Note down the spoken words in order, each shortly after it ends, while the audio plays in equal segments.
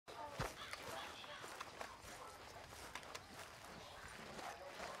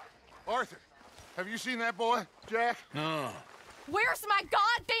Arthur, have you seen that boy, Jack? No. Where's my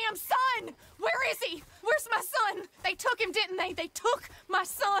goddamn son? Where is he? Where's my son? They took him, didn't they? They took my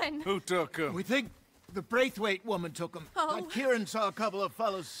son. Who took him? We think the Braithwaite woman took him. Oh. Kieran saw a couple of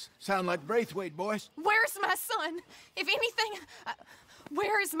fellas sound like Braithwaite boys. Where's my son? If anything,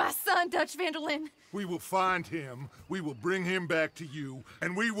 where is my son, Dutch Van der Linde? We will find him, we will bring him back to you,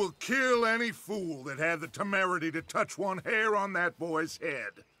 and we will kill any fool that had the temerity to touch one hair on that boy's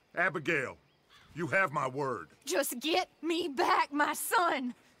head. Abigail, you have my word. Just get me back, my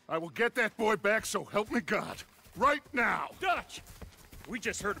son. I will get that boy back, so help me God. Right now. Dutch! We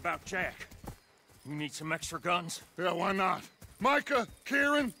just heard about Jack. You need some extra guns? Yeah, why not? Micah,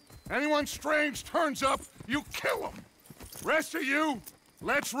 Kieran, anyone strange turns up, you kill him. Rest of you,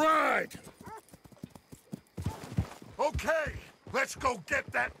 let's ride. Okay, let's go get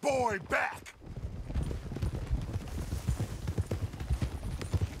that boy back.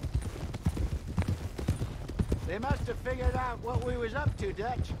 They must have figured out what we was up to,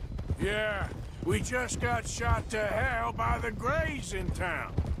 Dutch. Yeah, we just got shot to hell by the Grays in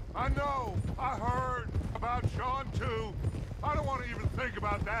town. I know, I heard about Sean too. I don't want to even think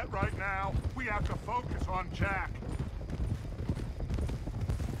about that right now. We have to focus on Jack.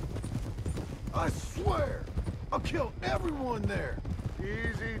 I swear, I'll kill everyone there.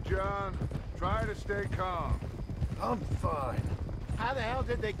 Easy, John. Try to stay calm. I'm fine. How the hell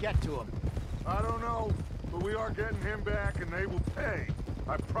did they get to him? I don't know, but we are getting him back and they will pay.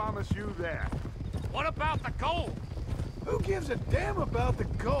 I promise you that. What about the gold? Who gives a damn about the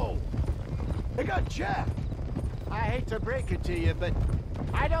gold? They got Jack. I hate to break it to you, but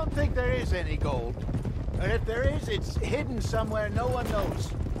I don't think there is any gold. And if there is, it's hidden somewhere no one knows.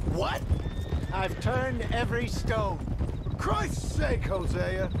 What? I've turned every stone. For Christ's sake,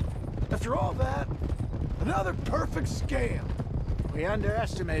 Hosea. After all that, another perfect scam. We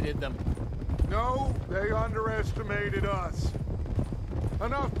underestimated them. No, they underestimated us.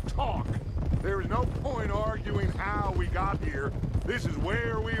 Enough talk. There is no point arguing how we got here. This is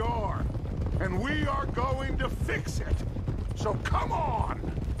where we are. And we are going to fix it. So come on!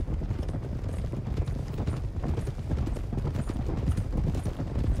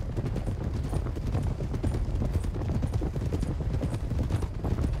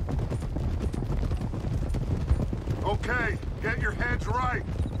 Okay, get your heads right.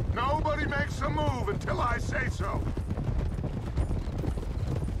 Nobody makes a move until I say so.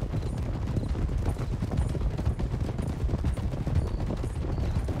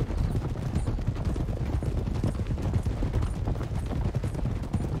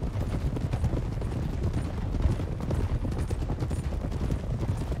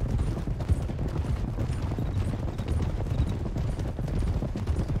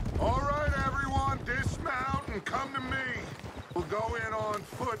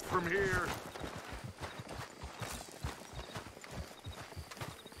 From here.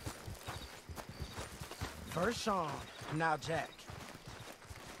 First Sean, now Jack.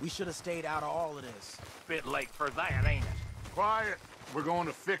 We should have stayed out of all of this. Bit late for that, ain't it? Quiet. We're going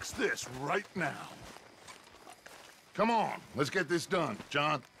to fix this right now. Come on, let's get this done.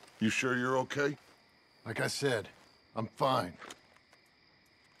 John, you sure you're okay? Like I said, I'm fine.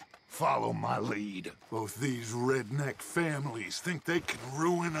 Follow my lead. Both these redneck families think they can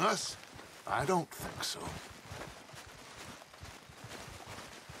ruin us? I don't think so.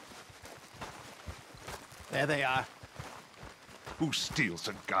 There they are. Who steals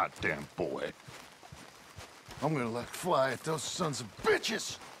a goddamn boy? I'm gonna let fly at those sons of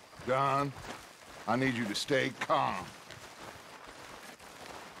bitches! Don, I need you to stay calm.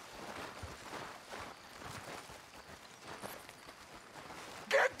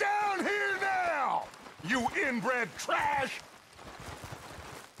 Get down here now! You inbred trash!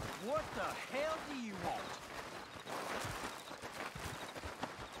 What the hell do you want?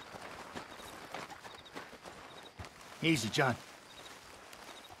 Easy, John.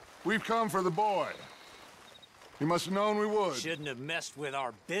 We've come for the boy. You must have known we would. Shouldn't have messed with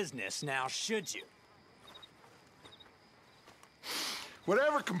our business now, should you?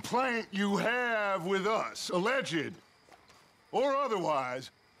 Whatever complaint you have with us, alleged or otherwise,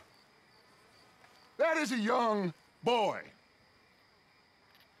 that is a young boy.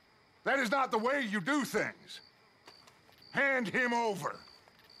 That is not the way you do things. Hand him over.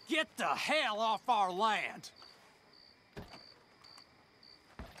 Get the hell off our land!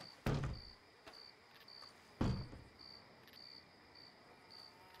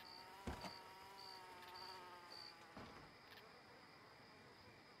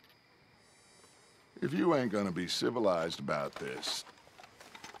 If you ain't gonna be civilized about this,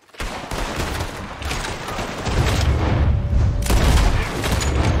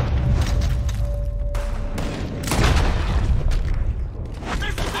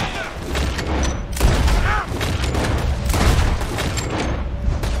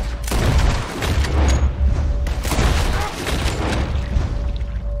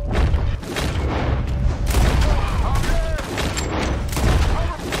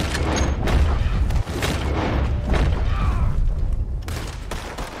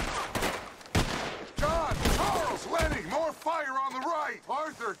 right.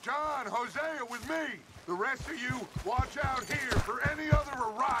 Arthur, John, Hosea with me. The rest of you, watch out here for any other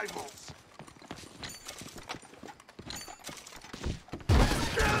arrivals.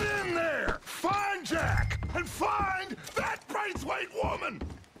 Get in there! Find Jack! And find that Braithwaite woman!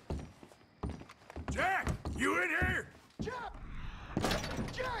 Jack, you in here? Jack!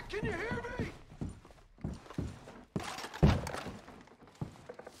 Jack, can you hear me?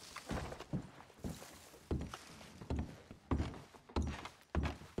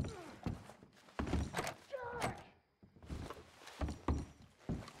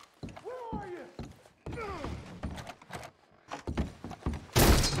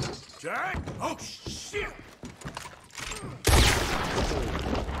 Jack? Oh, shit!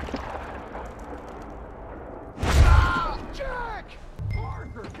 Ah! Jack!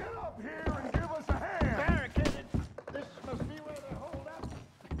 Arthur, get up here and give us a hand! Barricaded. This must be where they hold up.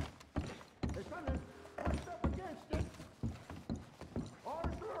 There's something pushed up against it.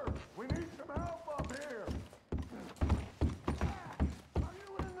 Arthur, we need some help up here! Are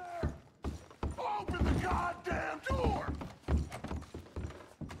you in there? Open the goddamn door!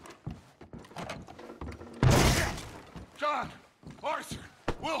 John, Arthur,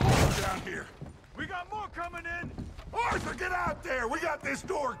 we'll hold you down here. We got more coming in! Arthur, get out there! We got this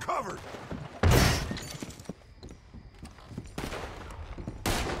door covered!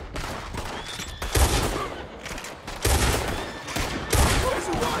 There's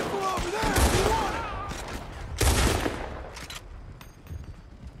a rifle over there if you want it!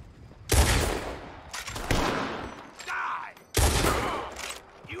 Die!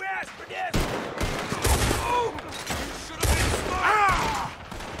 You asked for this! Oh! You should have been smart! Ah!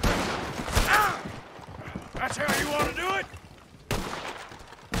 Ah! That's how you want to do it?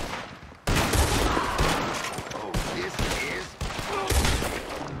 Oh, this is...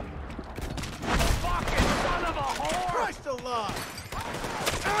 Fucking son of a whore! Christ alive!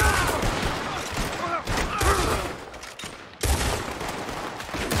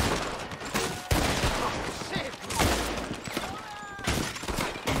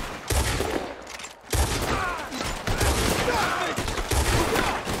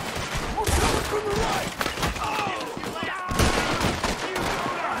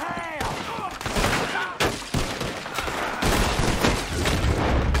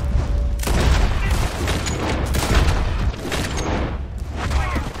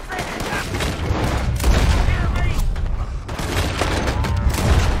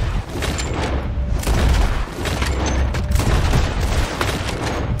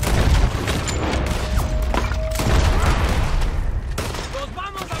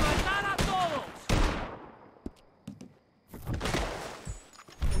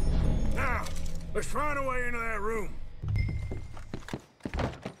 Now, let's find a way into that room.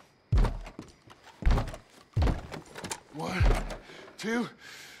 One, two,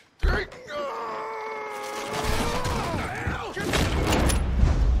 three...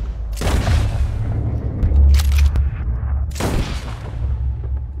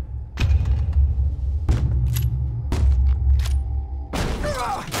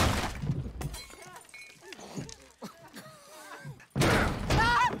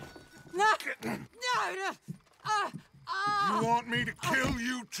 You want me to kill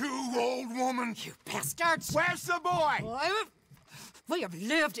you too, old woman? You bastards! Where's the boy? We have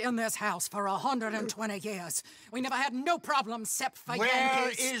lived in this house for 120 years. We never had no problems except for Where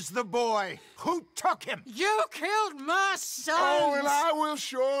Yankees. is the boy? Who took him? You killed my son! Oh, and I will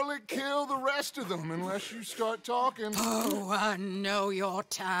surely kill the rest of them unless you start talking. Oh, I know your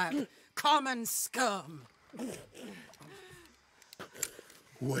type. Common scum.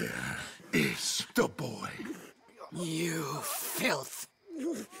 Where is the boy? You filth.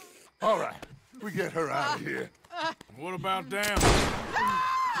 All right, we get her out of here. What about them?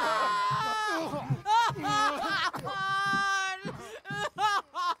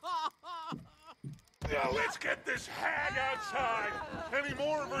 Now let's get this hag outside. Any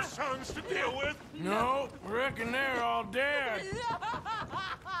more of her sons to deal with? No, reckon they're all dead.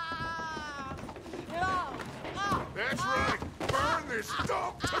 That's right. Burn this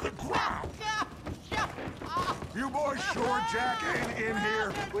dog to the ground. You boys sure Jack ain't in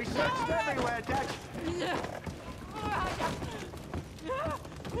here? We searched everywhere, Dutch.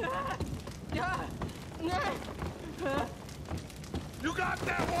 You got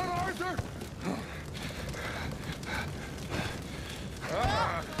that one, Arthur?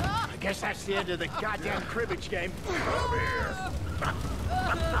 I guess that's the end of the goddamn cribbage game. Come here.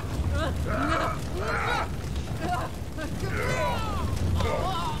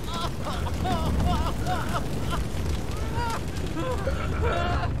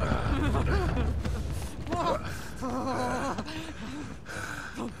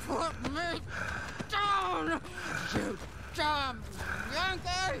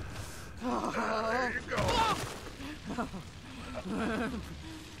 There you go.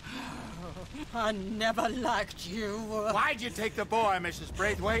 I never liked you. Why'd you take the boy, Mrs.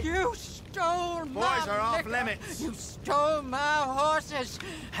 Braithwaite? You stole my Boys are off liquor. limits. You stole my horses.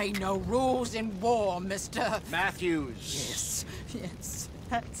 Ain't no rules in war, mister. Matthews. Yes,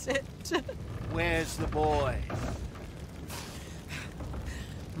 that's it. Where's the boy?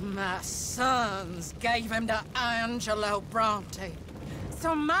 My sons gave him to Angelo Bronte.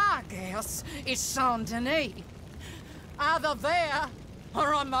 So my guess is Saint-Denis. Either there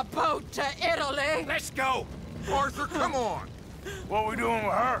or on my boat to Italy. Let's go! Arthur, come on. What we doing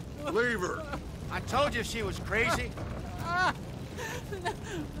with her? Leave her. I told you she was crazy.